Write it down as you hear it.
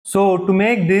So to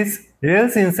make this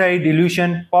rails inside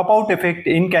illusion pop out effect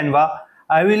in Canva,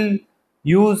 I will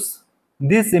use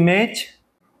this image.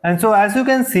 And so as you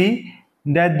can see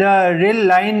that the rail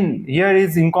line here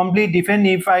is incomplete even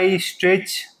if I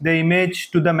stretch the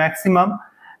image to the maximum.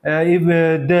 If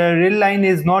the rail line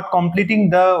is not completing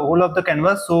the whole of the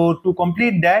canvas, so to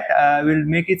complete that I will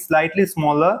make it slightly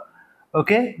smaller,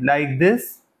 okay, like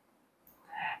this,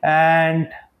 and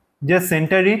just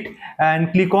center it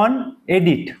and click on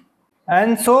edit.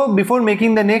 And so before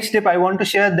making the next step, I want to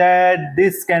share that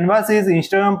this canvas is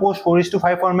Instagram post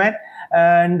 4:5 format,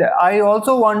 and I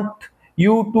also want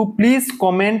you to please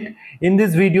comment in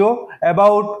this video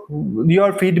about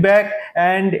your feedback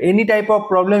and any type of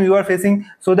problem you are facing,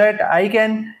 so that I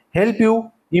can help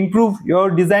you improve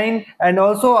your design, and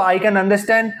also I can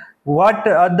understand what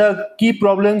are the key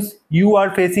problems you are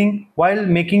facing while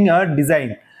making a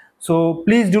design. So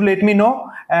please do let me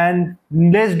know, and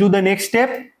let's do the next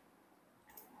step,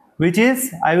 which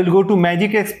is I will go to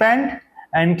Magic Expand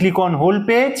and click on whole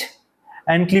page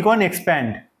and click on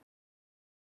expand.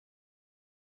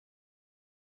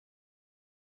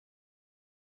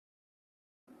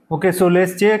 Okay, so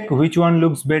let's check which one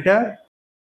looks better.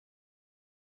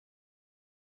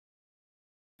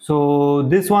 So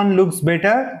this one looks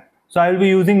better, so I will be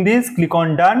using this. Click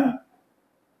on done.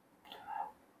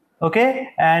 Okay,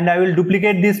 and I will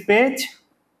duplicate this page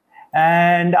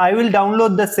and I will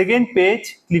download the second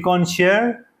page. Click on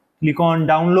share, click on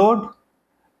download,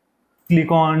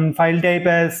 click on file type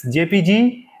as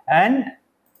JPG and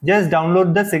just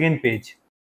download the second page.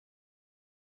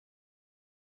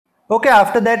 Okay,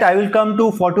 after that I will come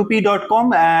to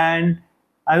photopea.com and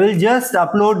I will just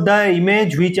upload the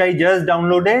image which I just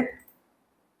downloaded.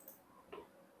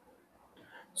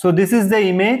 So this is the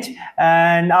image,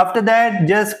 and after that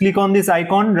just click on this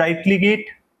icon, right click it,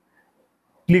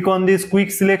 click on this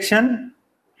quick selection,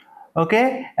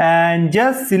 okay, and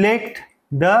just select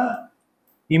the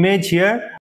image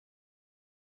here.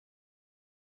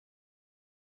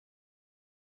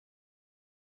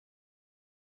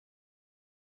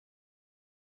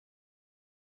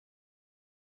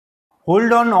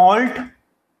 Hold on Alt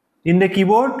in the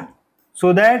keyboard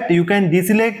so that you can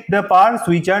deselect the parts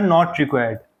which are not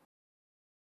required.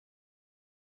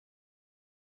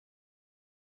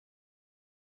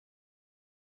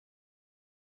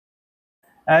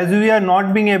 As we are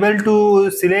not being able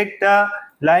to select the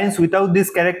lines without this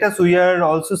character, so we are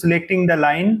also selecting the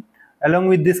line along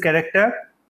with this character.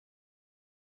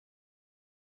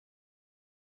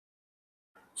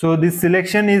 So this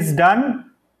selection is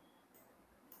done.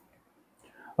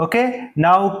 Okay,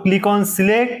 now click on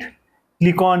select,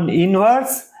 click on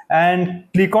inverse and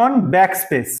click on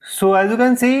backspace. So as you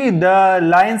can see, the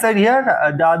lines are here,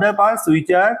 the other parts which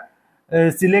are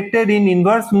selected in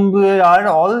inverse are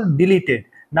all deleted.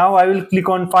 Now I will click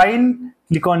on file,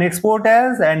 click on export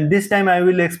as, and this time I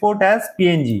will export as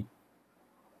PNG.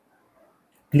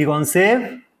 Click on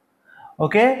save.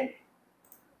 Okay,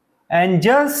 and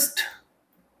just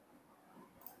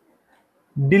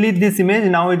delete this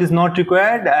image. Now it is not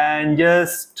required, and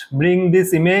just bring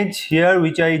this image here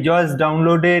which I just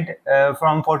downloaded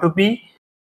from Photopea.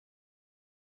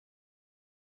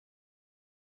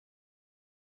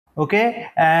 Okay,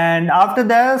 and after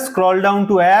that scroll down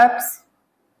to apps.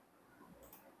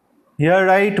 Here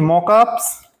write mockups.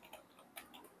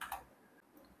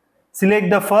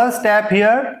 Select the first app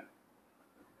here.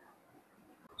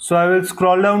 So I will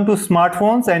scroll down to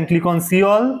smartphones and click on see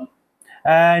all,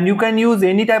 and you can use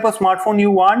any type of smartphone you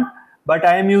want, but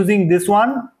I am using this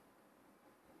one.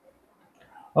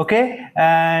 Okay,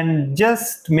 and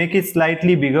just make it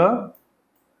slightly bigger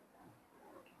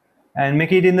and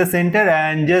make it in the center,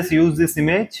 and just use this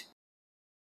image.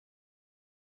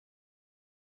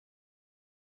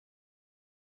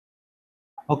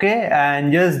 Okay,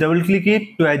 and just double click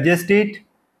it to adjust it.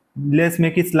 Let's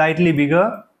make it slightly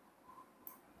bigger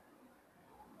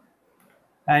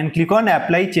and click on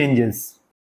apply changes.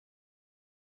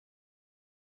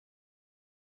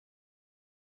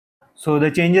 So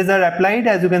the changes are applied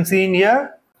as you can see in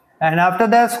here, and after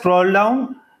that scroll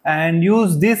down and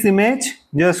use this image.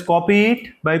 Just copy it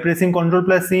by pressing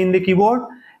Ctrl+C in the keyboard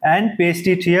and paste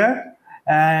it here,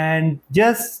 and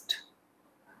just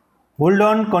hold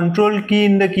on Control key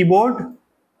in the keyboard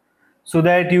so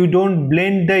that you don't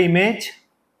blend the image,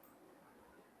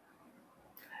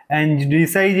 and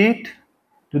resize it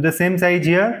to the same size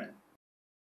here.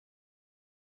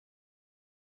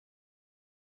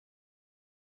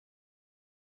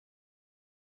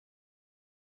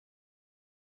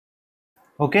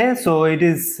 Okay, so it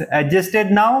is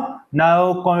adjusted now.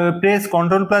 Now press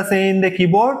Ctrl+A in the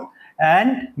keyboard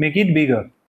and make it bigger.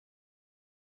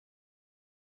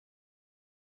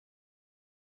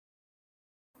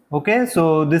 Okay,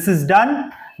 so this is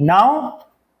done. Now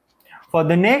for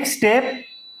the next step,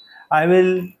 I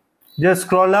will just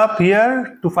scroll up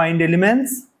here to find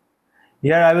elements.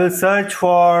 Here I will search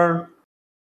for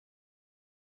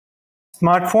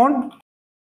smartphone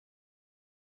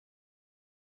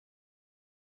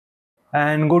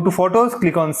and go to photos,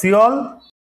 click on see all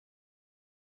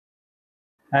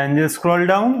and just scroll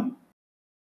down.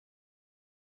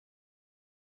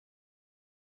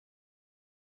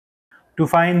 To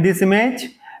find this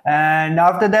image, and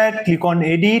after that click on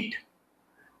edit,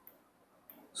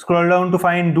 scroll down to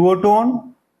find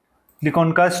duotone, click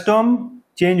on custom,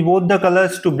 change both the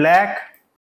colors to black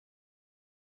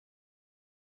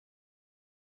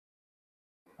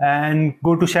and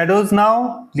go to shadows.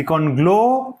 Now click on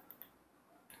glow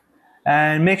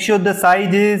and make sure the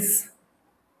size is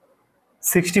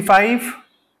 65,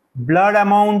 blur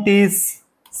amount is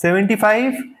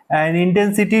 75 and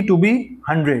intensity to be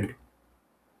 100.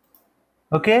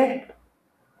 Okay,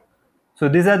 so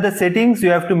these are the settings, you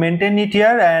have to maintain it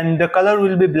here, and the color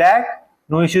will be black,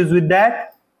 no issues with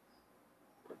that.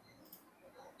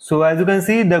 So as you can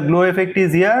see, the glow effect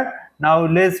is here. Now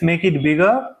let's make it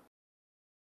bigger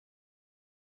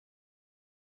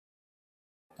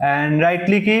and right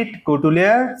click it, go to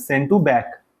layer, send to back.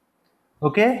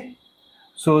 Okay,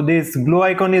 so this glow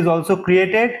icon is also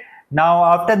created. Now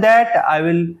after that I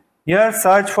will here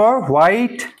search for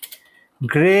white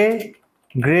gray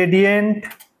gradient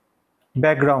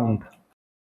background.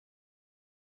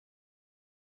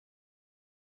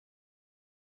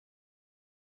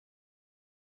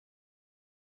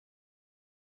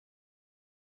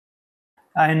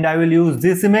 And I will use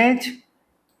this image,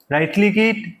 right click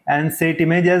it and set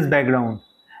image as background,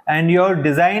 and your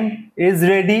design is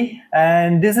ready.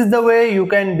 And this is the way you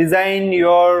can design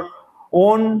your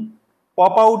own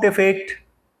pop out effect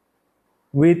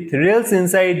with Rails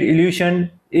Inside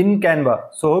illusion in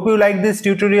Canva. So hope you like this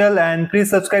tutorial and please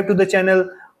subscribe to the channel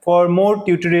for more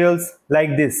tutorials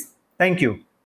like this. Thank you.